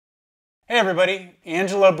Hey everybody,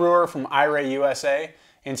 Angelo Brewer from iRay USA,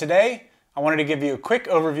 and today I wanted to give you a quick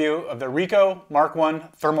overview of the RICO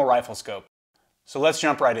Mk1 thermal rifle scope. So let's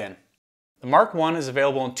jump right in. The Mk1 is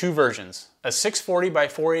available in two versions, a 640 by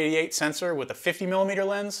 488 sensor with a 50mm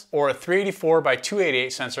lens, or a 384 by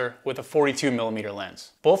 288 sensor with a 42mm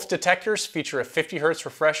lens. Both detectors feature a 50Hz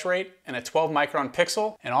refresh rate and a 12 micron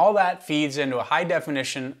pixel, and all that feeds into a high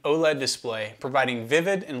definition OLED display, providing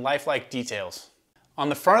vivid and lifelike details. On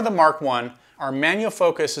the front of the Mk1, our manual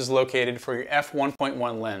focus is located for your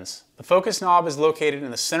f1.1 lens. The focus knob is located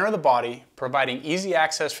in the center of the body, providing easy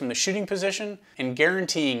access from the shooting position and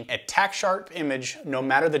guaranteeing a tack-sharp image no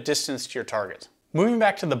matter the distance to your target. Moving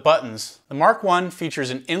back to the buttons, the Mk1 features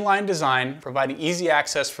an inline design providing easy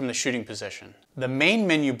access from the shooting position. The main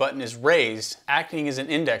menu button is raised, acting as an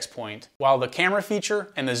index point, while the camera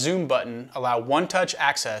feature and the zoom button allow one-touch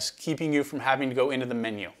access, keeping you from having to go into the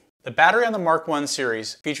menu. The battery on the Mk1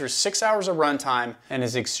 series features 6 hours of runtime and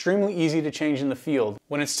is extremely easy to change in the field.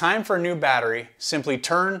 When it's time for a new battery, simply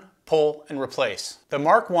turn, pull, and replace. The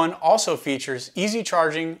Mk1 also features easy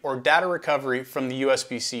charging or data recovery from the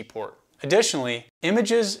USB-C port. Additionally,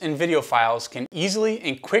 images and video files can easily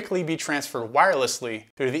and quickly be transferred wirelessly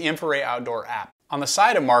through the InfiRay Outdoor app. On the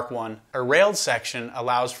side of Mk1, a railed section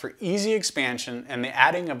allows for easy expansion and the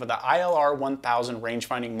adding of the ILR-1000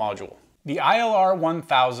 rangefinding module. The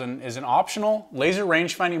ILR-1000 is an optional laser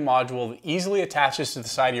rangefinding module that easily attaches to the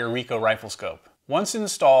side of your RICO rifle scope. Once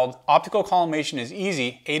installed, optical collimation is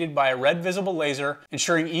easy, aided by a red visible laser,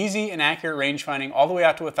 ensuring easy and accurate rangefinding all the way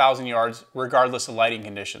out to 1,000 yards, regardless of lighting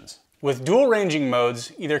conditions. With dual ranging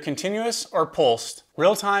modes, either continuous or pulsed,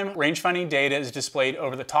 real-time rangefinding data is displayed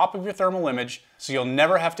over the top of your thermal image, so you'll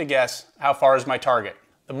never have to guess how far is my target.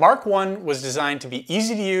 The Mk1 was designed to be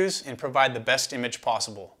easy to use and provide the best image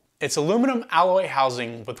possible. Its aluminum alloy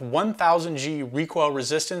housing with 1000 G recoil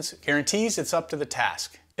resistance guarantees it's up to the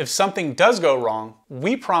task. If something does go wrong,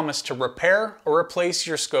 we promise to repair or replace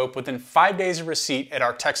your scope within 5 days of receipt at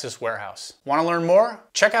our Texas warehouse. Want to learn more?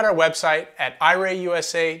 Check out our website at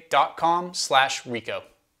irayusa.com/RICO.